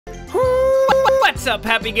What's up,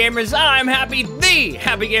 Happy Gamers? I'm Happy, the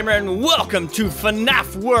Happy Gamer, and welcome to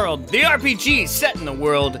FNAF World, the RPG set in the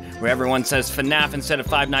world where everyone says FNAF instead of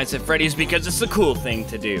Five Nights at Freddy's because it's the cool thing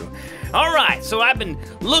to do. Alright, so I've been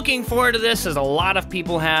looking forward to this, as a lot of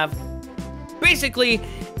people have. Basically,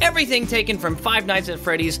 everything taken from Five Nights at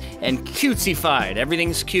Freddy's and cutesified.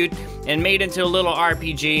 Everything's cute and made into a little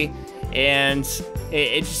RPG, and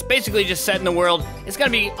it's basically just set in the world. It's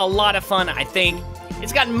gonna be a lot of fun, I think.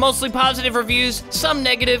 It's gotten mostly positive reviews, some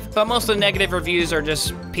negative, but most of the negative reviews are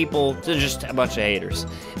just people, they're just a bunch of haters.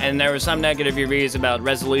 And there were some negative reviews about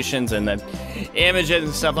resolutions and the images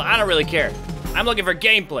and stuff. I don't really care. I'm looking for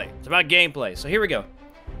gameplay. It's about gameplay. So here we go.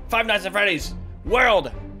 Five Nights at Freddy's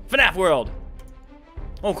World, FNAF World.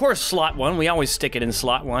 Well, of course, slot one. We always stick it in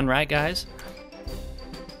slot one, right, guys?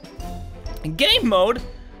 Game mode,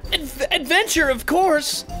 adventure, of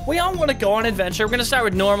course. We all want to go on adventure. We're gonna start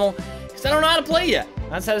with normal. I don't know how to play yet.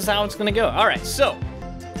 That's how it's gonna go. All right, so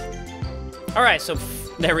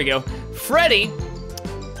there we go. Freddy,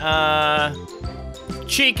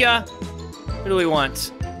 Chica, who do we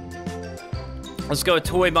want? Let's go with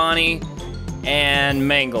Toy Bonnie and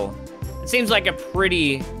Mangle. It seems like a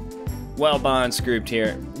pretty well-balanced group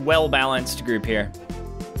here.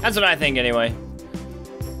 That's what I think, anyway.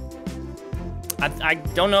 I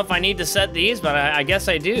don't know if I need to set these, but I guess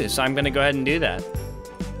I do, so I'm gonna go ahead and do that.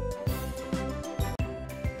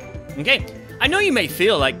 Okay, I know you may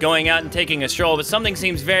feel like going out and taking a stroll, but something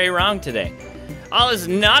seems very wrong today. All is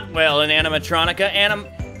not well in Animatronica,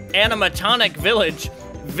 Animatronic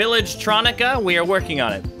Village-tronica. We are working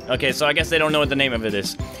on it. Okay, so I guess they don't know what the name of it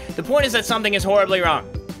is. The point is that something is horribly wrong.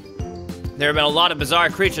 There have been a lot of bizarre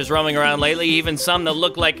creatures roaming around lately, even some that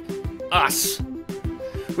look like us.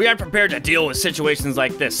 We aren't prepared to deal with situations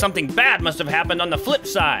like this. Something bad must have happened on the flip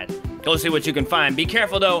side. Go see what you can find. Be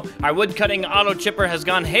careful though, our wood-cutting auto chipper has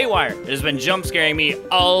gone haywire. It has been jump-scaring me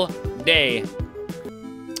all day.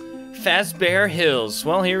 Fazbear Hills.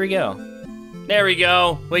 Well, here we go. There we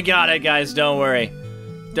go. We got it, guys. Don't worry.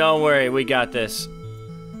 Don't worry, we got this.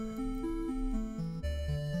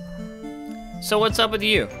 So what's up with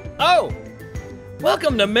you? Oh!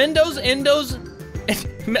 Welcome to Mendo's Endo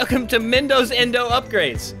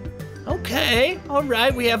upgrades. Okay, all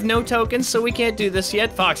right, we have no tokens, so we can't do this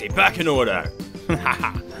yet. Foxy, back in order.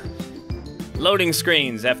 Loading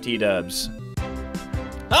screens, FT dubs.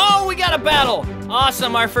 Oh, we got a battle.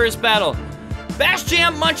 Awesome, our first battle. Bash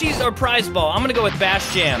Jam, Munchies, or Prize Ball? I'm gonna go with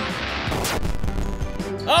Bash Jam.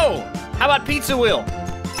 Oh, how about Pizza Wheel?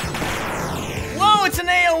 Whoa, it's an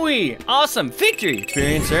AoE. Awesome, victory.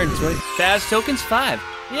 Experience earned 20. Fast tokens 5.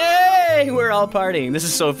 Yay! We're all partying. This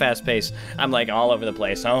is so fast-paced. I'm like all over the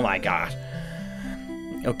place. Oh my god.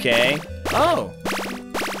 Okay. Oh.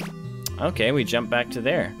 Okay, we jump back to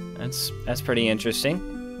there. That's pretty interesting.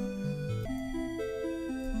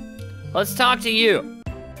 Let's talk to you.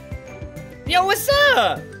 Yo, what's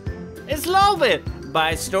up? It's Lolbit.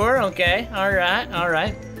 Buy store. Okay. All right. All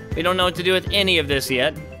right. We don't know what to do with any of this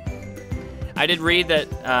yet. I did read that.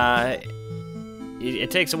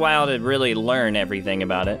 It takes a while to really learn everything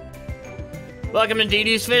about it. Welcome to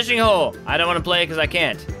DD's Fishing Hole. I don't want to play because I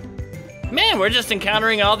can't. Man, we're just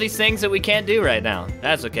encountering all these things that we can't do right now.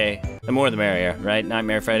 That's okay. The more the merrier, right?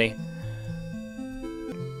 Nightmare Freddy.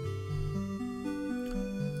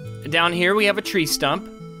 Down here we have a tree stump.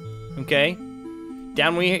 Okay.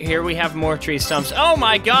 Down here we have more tree stumps. Oh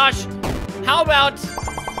my gosh! How about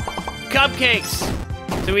cupcakes?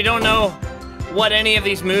 So we don't know what any of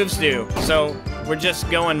these moves do. So we're just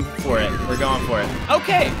going for it. We're going for it.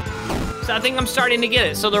 Okay. So I think I'm starting to get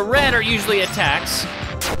it. So the red are usually attacks.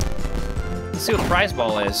 Let's see what Prize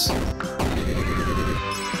Ball is.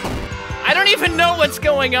 I don't even know what's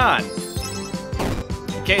going on.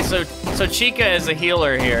 Okay, so Chica is a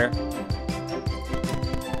healer here.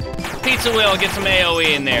 Pizza Wheel, get some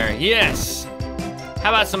AoE in there. Yes. How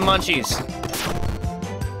about some munchies?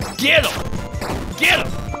 Get them. Get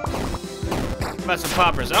them. How about some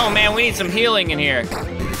poppers? Oh man, we need some healing in here.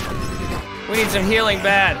 We need some healing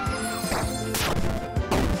bad.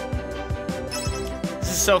 This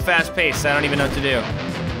is so fast-paced, I don't even know what to do.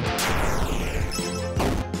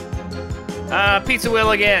 Pizza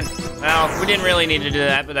Wheel again. Well, we didn't really need to do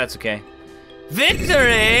that, but that's okay.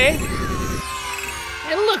 Victory!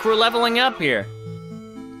 Hey, look, we're leveling up here.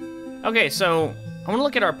 Okay, so I want to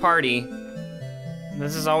look at our party.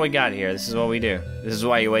 This is all we got here. This is what we do. This is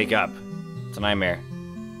why you wake up. It's a nightmare.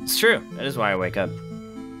 It's true. That is why I wake up.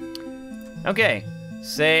 Okay.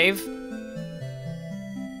 Save.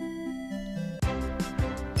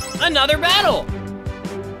 Another battle!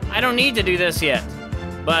 I don't need to do this yet,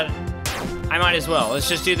 but I might as well. Let's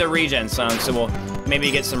just do the regen song, so we'll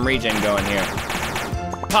maybe get some regen going here.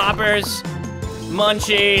 poppers,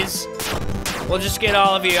 munchies. We'll just get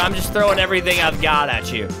all of you. I'm just throwing everything I've got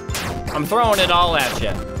at you. I'm throwing it all at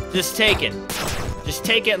you. Just take it. Just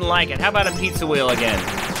take it and like it. How about a pizza wheel again?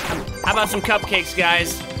 How about some cupcakes,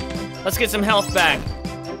 guys? Let's get some health back.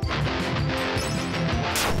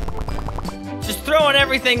 Just throwing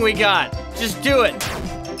everything we got. Just do it.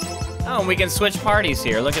 Oh, and we can switch parties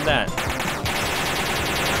here. Look at that.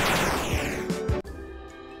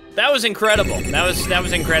 That was incredible. That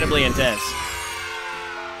was incredibly intense.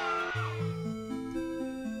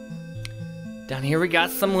 Down here we got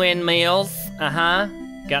some windmills. Uh-huh.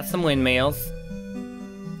 Got some windmills.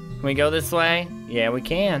 Can we go this way? Yeah, we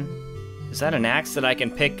can. Is that an axe that I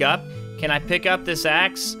can pick up? Can I pick up this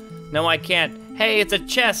axe? No, I can't. Hey, it's a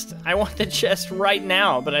chest. I want the chest right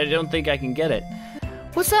now, but I don't think I can get it.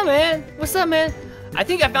 What's up, man? What's up, man? I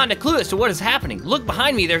think I found a clue as to what is happening. Look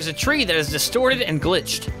behind me, there's a tree that is distorted and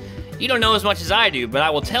glitched. You don't know as much as I do, but I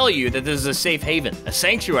will tell you that this is a safe haven, a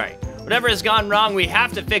sanctuary. Whatever has gone wrong, we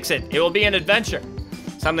have to fix it. It will be an adventure.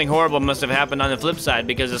 Something horrible must have happened on the flip side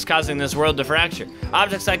because it's causing this world to fracture.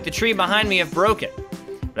 Objects like the tree behind me have broken.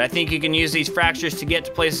 But I think you can use these fractures to get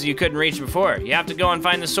to places you couldn't reach before. You have to go and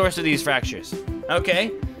find the source of these fractures.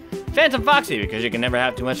 Okay. Phantom Foxy, because you can never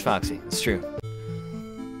have too much Foxy. It's true.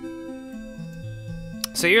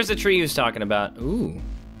 So here's the tree he was talking about. Ooh.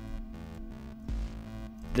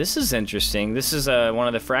 This is interesting. This is one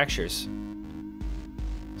of the fractures.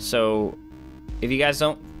 So, if you guys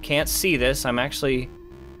can't see this, I'm actually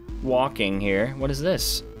walking here. What is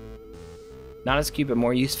this? Not as cute, but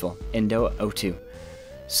more useful. Endo O2.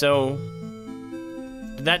 So,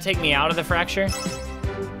 did that take me out of the fracture?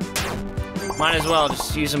 Might as well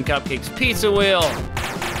just use some cupcakes. Pizza wheel!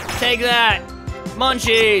 Take that!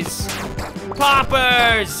 Munchies!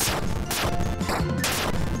 Poppers!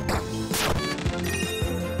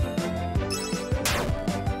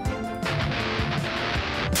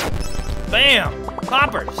 Bam!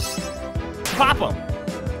 Poppers! Pop them!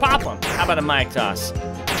 Pop them! How about a mic toss?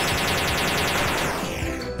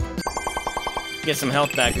 Get some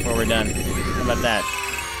health back before we're done. How about that?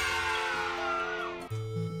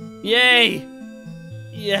 Yay!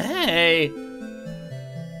 Yay!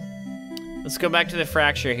 Let's go back to the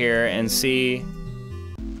fracture here and see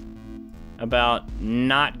about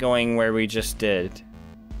not going where we just did.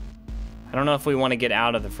 I don't know if we want to get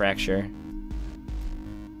out of the fracture.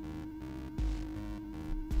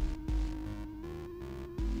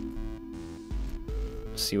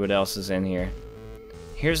 See what else is in here.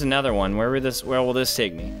 Here's another one. Where will this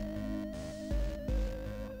take me?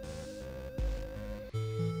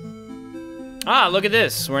 Ah, look at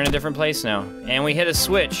this. We're in a different place now. And we hit a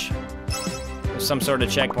switch. Some sort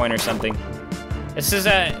of checkpoint or something. This is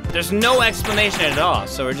there's no explanation at all,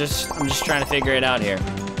 so I'm just trying to figure it out here.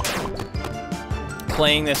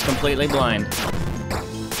 Playing this completely blind.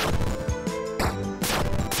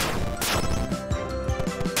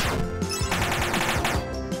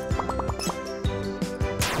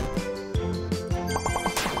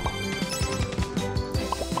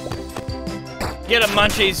 Get 'em,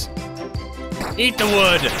 munchies. Eat the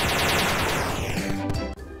wood.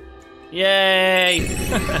 Yay.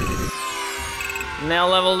 Now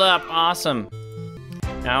leveled up. Awesome.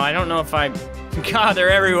 Now, I don't know if God, they're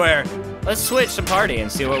everywhere. Let's switch the party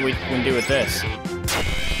and see what we can do with this.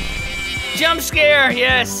 Jump scare,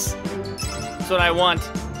 yes. That's what I want.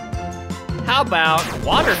 How about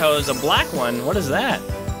water hose, a black one? What is that?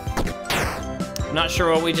 I'm not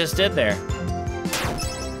sure what we just did there.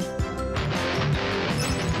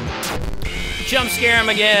 Jump scare him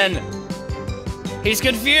again. He's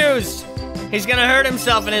confused. He's gonna hurt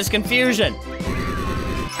himself in his confusion.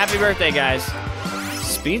 Happy birthday, guys.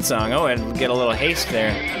 Speed song. Oh, and get a little haste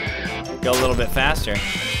there. Go a little bit faster.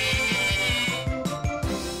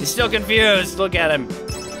 He's still confused. Look at him.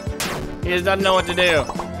 He just doesn't know what to do.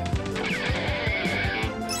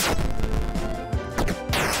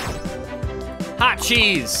 Hot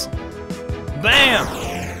cheese.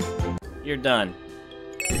 Bam. You're done.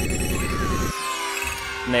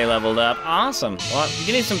 And they leveled up. Awesome. Well,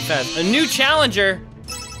 getting some fast. A new challenger.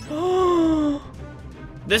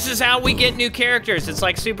 This is how we get new characters. It's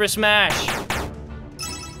like Super Smash.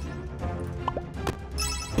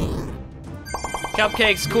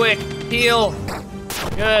 Cupcakes, quick. Heal.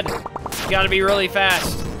 Good. Gotta be really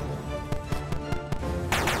fast.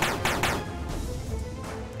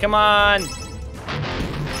 Come on.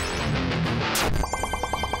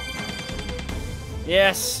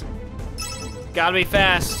 Yes. Gotta be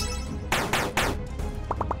fast.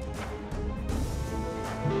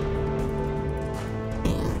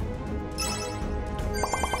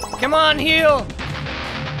 Come on, heal.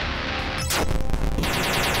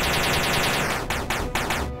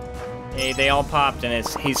 They all popped and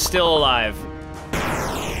he's still alive.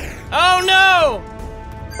 Oh no!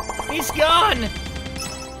 He's gone!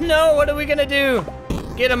 No, what are we gonna do?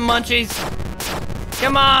 Get him, Munchies.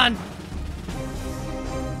 Come on!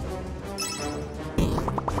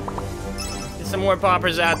 Get some more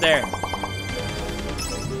poppers out there.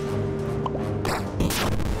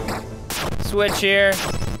 Switch here.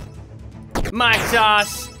 Mic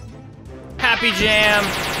toss. Happy jam.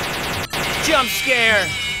 Jump scare.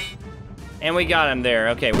 And we got him there.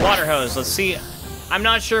 Okay, water hose. Let's see. I'm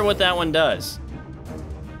not sure what that one does.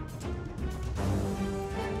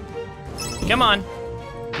 Come on.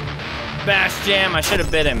 Bash jam. I should have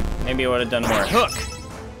bit him. Maybe I would have done more. Hook.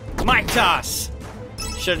 Mic toss.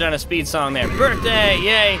 Should have done a speed song there. Birthday.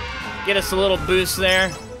 Yay. Get us a little boost there.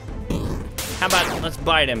 How about let's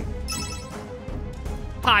bite him.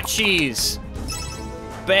 Hot cheese.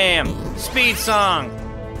 Bam. Speed song.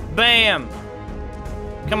 Bam.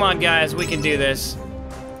 Come on, guys. We can do this.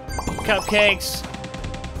 Cupcakes.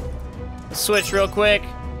 Switch real quick.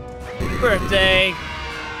 Birthday.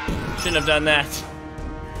 Shouldn't have done that.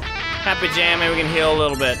 Happy jam. Maybe we can heal a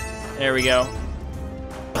little bit. There we go.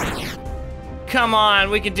 Come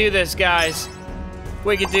on. We can do this, guys.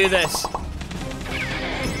 We can do this.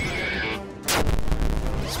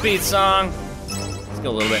 Speed song. Let's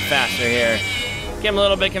go a little bit faster here. Get him a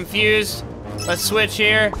little bit confused. Let's switch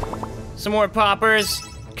here. Some more poppers.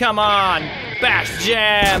 Come on. Bash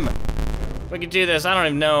jam. We can do this. I don't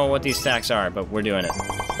even know what these stacks are, but we're doing it.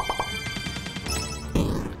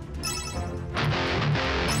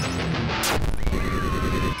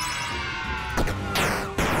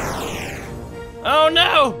 Oh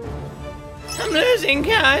no! I'm losing,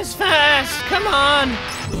 guys, fast. Come on.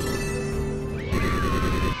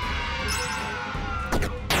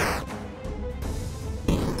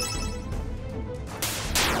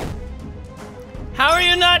 How are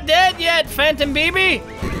you not dead yet, Phantom BB?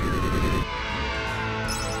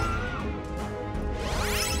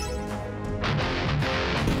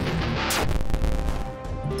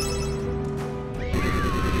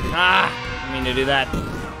 Ah, I mean to do that.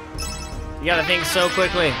 You gotta think so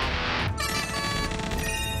quickly.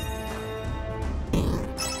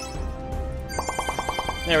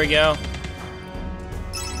 There we go.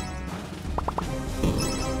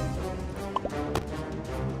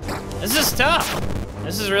 This is tough.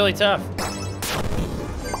 This is really tough.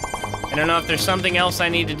 I don't know if there's something else I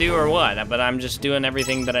need to do or what, but I'm just doing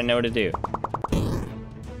everything that I know to do.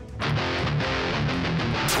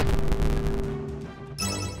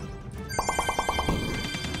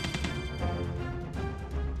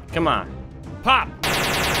 Come on. Pop!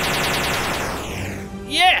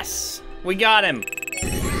 Yes! We got him.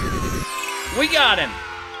 We got him.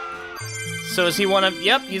 So is he one of,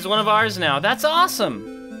 yep, he's one of ours now. That's awesome.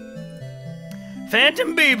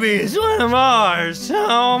 Phantom BB is one of ours.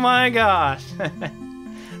 Oh my gosh.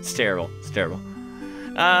 It's terrible, it's terrible.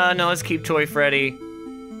 No, let's keep Toy Freddy.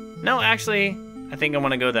 No, actually, I think I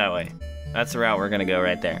wanna go that way. That's the route we're gonna go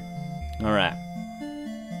right there. All right.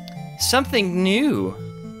 Something new.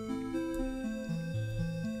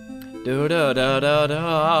 Da da da da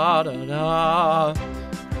da da da.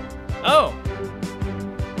 Oh!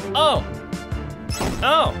 Oh!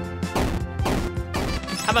 Oh!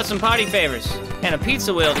 How about some party favors and a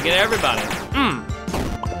pizza wheel to get everybody?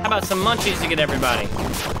 How about some munchies to get everybody?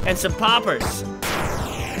 And some poppers.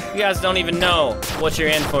 You guys don't even know what you're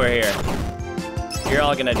in for here. You're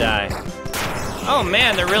all gonna die. Oh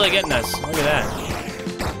man, they're really getting us. Look at that.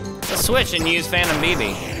 Let's switch and use Phantom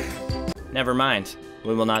BB. Never mind.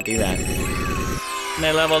 We will not do that. And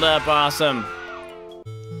they leveled up, awesome.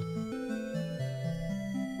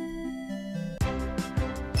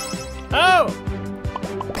 Oh!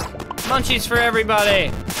 Munchies for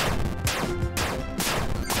everybody.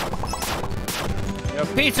 A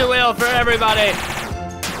pizza wheel for everybody.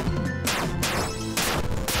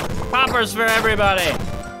 Poppers for everybody.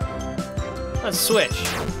 Let's switch.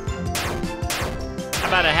 How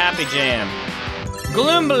about a happy jam?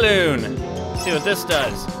 Gloom balloon. Let's see what this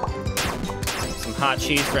does. Some hot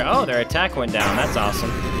cheese for, oh, their attack went down. That's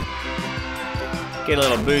awesome. Get a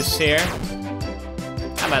little boost here.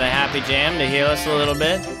 How about a happy jam to heal us a little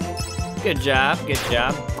bit? Good job, good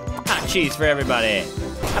job. Hot cheese for everybody.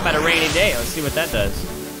 How about a rainy day? Let's see what that does.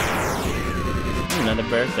 Another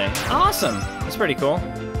birthday. Awesome. That's pretty cool.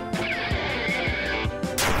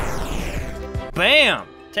 Bam!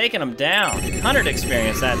 Taking them down. 100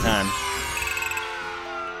 experience that time.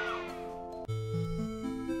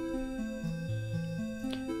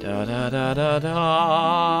 Da da da da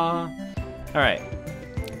da. All right.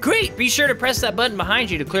 Great! Be sure to press that button behind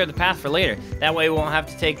you to clear the path for later. That way we won't have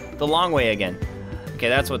to take the long way again. Okay,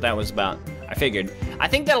 that's what that was about. I figured. I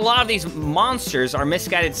think that a lot of these monsters are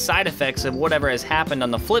misguided side effects of whatever has happened on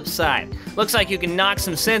the flip side. Looks like you can knock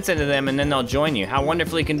some sense into them and then they'll join you. How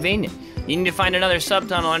wonderfully convenient. You need to find another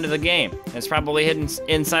subtunnel under the game. It's probably hidden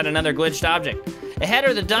inside another glitched object. Ahead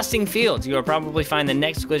are the dusting fields. You will probably find the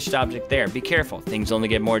next glitched object there. Be careful. Things only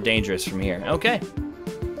get more dangerous from here. Okay.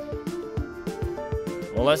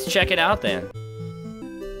 Well, let's check it out then.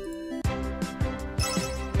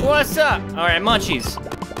 What's up? All right, munchies.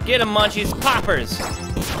 Get 'em, munchies. Poppers.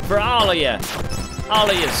 For all of ya. All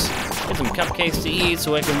of yous. Get some cupcakes to eat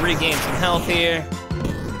so I can regain some health here.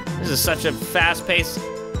 This is such a fast pace.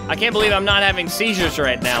 I can't believe I'm not having seizures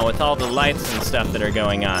right now with all the lights and stuff that are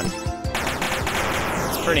going on.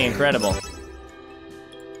 It's pretty incredible.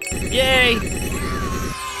 Yay!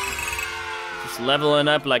 Just leveling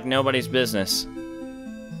up like nobody's business.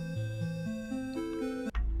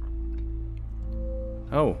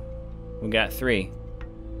 Oh, we got 3.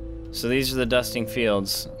 So these are the dusting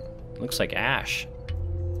fields. Looks like ash.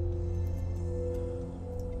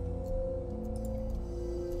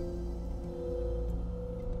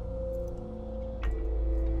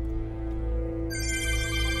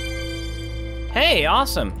 Hey,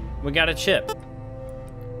 awesome! We got a chip.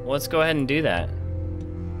 Well, let's go ahead and do that.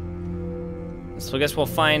 So I guess we'll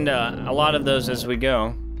find a lot of those as we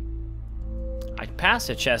go. I passed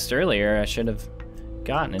a chest earlier. I should have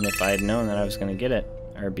gotten it if I had known that I was gonna get it,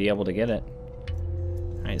 or be able to get it.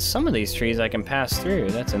 Alright, some of these trees I can pass through.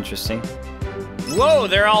 That's interesting. Whoa,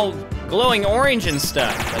 they're all glowing orange and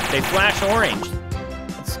stuff. Like they flash orange.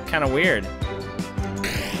 That's kind of weird.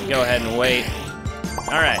 Go ahead and wait.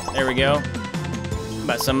 Alright, there we go.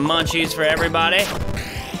 Got some munchies for everybody.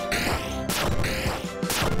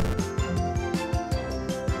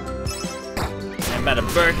 About a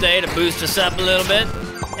birthday to boost us up a little bit.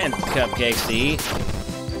 And cupcakes to eat.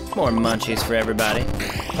 More munchies for everybody.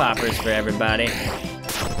 Poppers for everybody.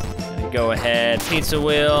 Go ahead, pizza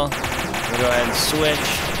wheel. We'll go ahead and switch.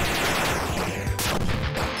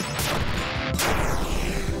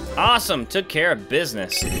 Awesome, took care of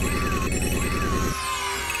business.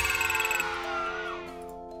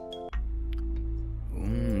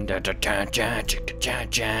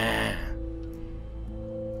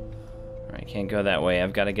 Alright, can't go that way.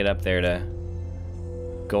 I've got to get up there to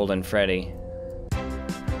Golden Freddy.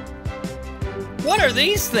 What are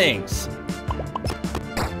these things?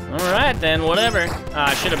 Alright then, whatever.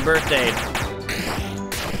 I should have birthdayed.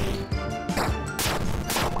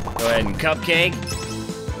 Go ahead and cupcake.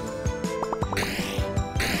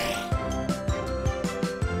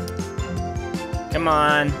 Come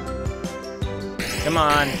on. Come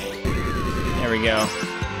on. There we go.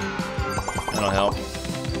 That'll help.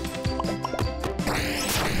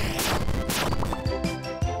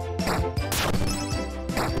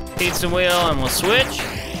 Pizza wheel and we'll switch.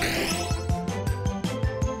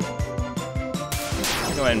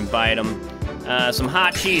 Go ahead and bite them. Some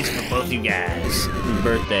hot cheese for both you guys.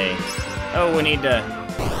 Birthday. Oh, we need to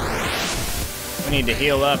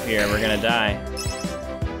heal up here. We're gonna die.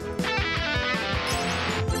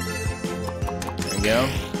 There we go.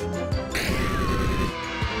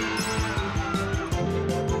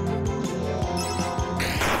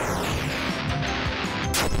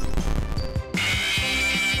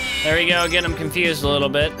 There we go, getting them confused a little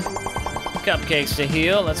bit. Cupcakes to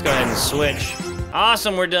heal. Let's go ahead and switch.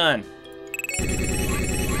 Awesome, we're done.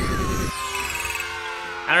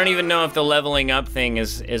 I don't even know if the leveling up thing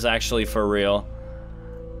is actually for real.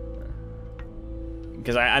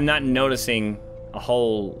 Because I'm not noticing a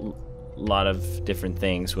whole lot of different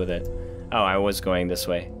things with it. Oh, I was going this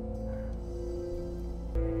way.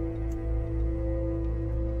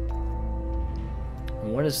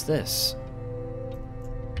 What is this?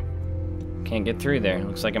 Can't get through there.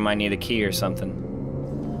 Looks like I might need a key or something.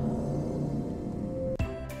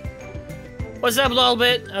 What's up,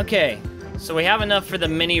 Lolbit? Okay, so we have enough for the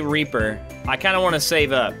mini Reaper. I kind of want to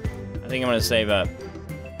save up. I think I'm going to save up.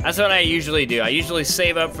 That's what I usually do. I usually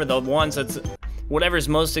save up for the ones that's whatever's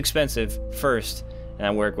most expensive first, and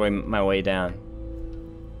I work my way down.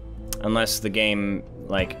 Unless the game,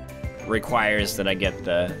 like, requires that I get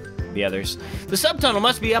the others. The subtunnel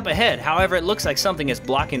must be up ahead. However, it looks like something is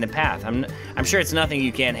blocking the path. I'm sure it's nothing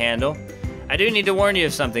you can't handle. I do need to warn you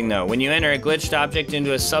of something, though. When you enter a glitched object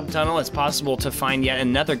into a subtunnel, it's possible to find yet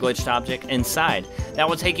another glitched object inside. That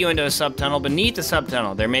will take you into a subtunnel beneath the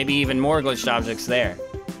subtunnel. There may be even more glitched objects there.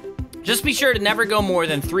 Just be sure to never go more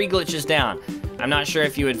than 3 glitches down. I'm not sure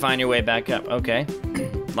if you would find your way back up. Okay.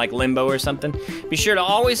 Like limbo or something. Be sure to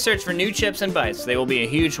always search for new chips and bites. They will be a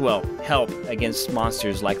huge help against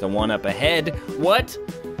monsters like the one up ahead. What?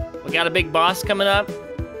 We got a big boss coming up?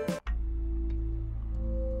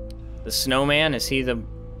 The snowman, is he the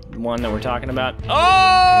one that we're talking about?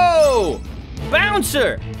 Oh!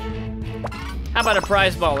 Bouncer! How about a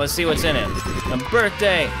prize ball? Let's see what's in it. A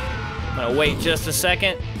birthday. I'm gonna wait just a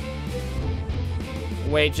second.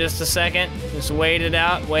 Wait just a second. Just wait it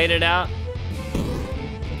out, wait it out.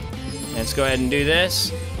 Let's go ahead and do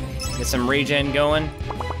this. Get some regen going.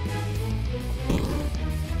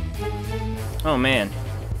 Oh man.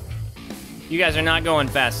 You guys are not going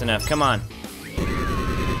fast enough, come on.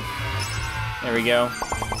 There we go.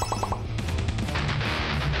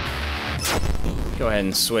 Go ahead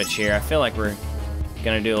and switch here. I feel like we're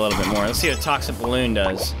gonna do a little bit more. Let's see what Toxic Balloon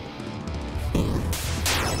does.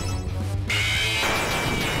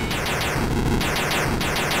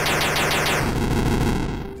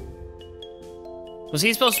 Was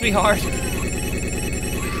he supposed to be hard?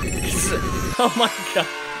 Oh my god.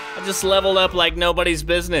 I just leveled up like nobody's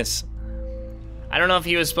business. I don't know if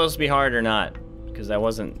he was supposed to be hard or not, because that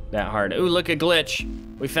wasn't that hard. Ooh, look, a glitch.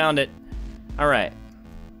 We found it. All right.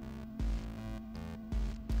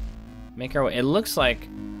 Make our way. It looks like...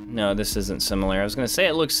 No, this isn't similar. I was gonna say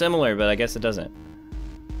it looks similar, but I guess it doesn't.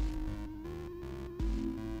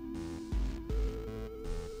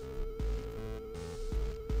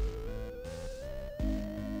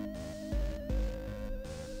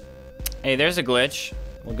 Hey, there's a glitch.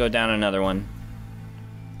 We'll go down another one.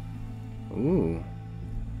 Ooh.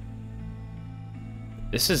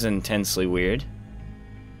 This is intensely weird.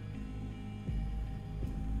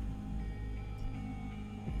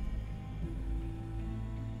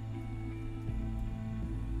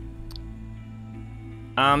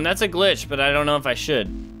 That's a glitch, but I don't know if I should.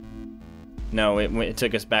 No, it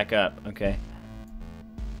took us back up. Okay.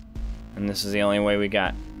 And this is the only way we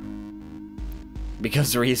got.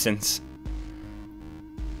 Because reasons.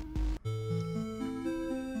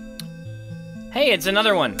 Hey, it's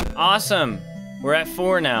another one. Awesome. We're at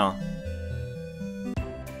 4 now.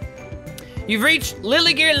 You've reached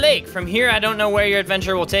Lilygear Lake. From here, I don't know where your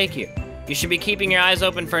adventure will take you. You should be keeping your eyes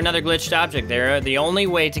open for another glitched object. They're the only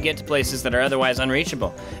way to get to places that are otherwise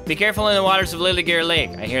unreachable. Be careful in the waters of Lilygear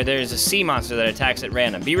Lake. I hear there's a sea monster that attacks at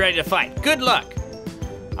random. Be ready to fight. Good luck.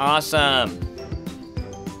 Awesome.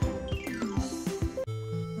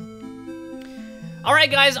 All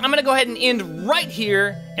right, guys, I'm gonna go ahead and end right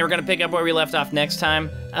here, and we're gonna pick up where we left off next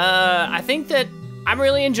time. I think that I'm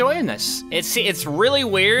really enjoying this. It's really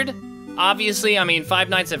weird. Obviously, I mean, Five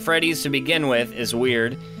Nights at Freddy's to begin with is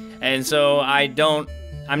weird, and so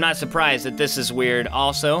I'm not surprised that this is weird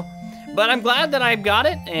also. But I'm glad that I got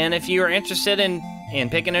it, and if you are interested in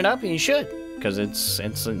picking it up, you should, because it's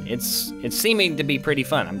seeming to be pretty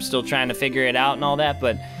fun. I'm still trying to figure it out and all that,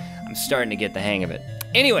 but I'm starting to get the hang of it.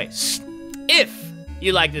 Anyways, if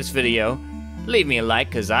you like this video, leave me a like,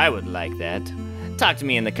 because I would like that. Talk to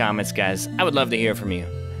me in the comments, guys. I would love to hear from you.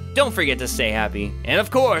 Don't forget to stay happy, and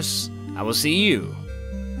of course, I will see you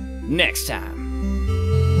next time.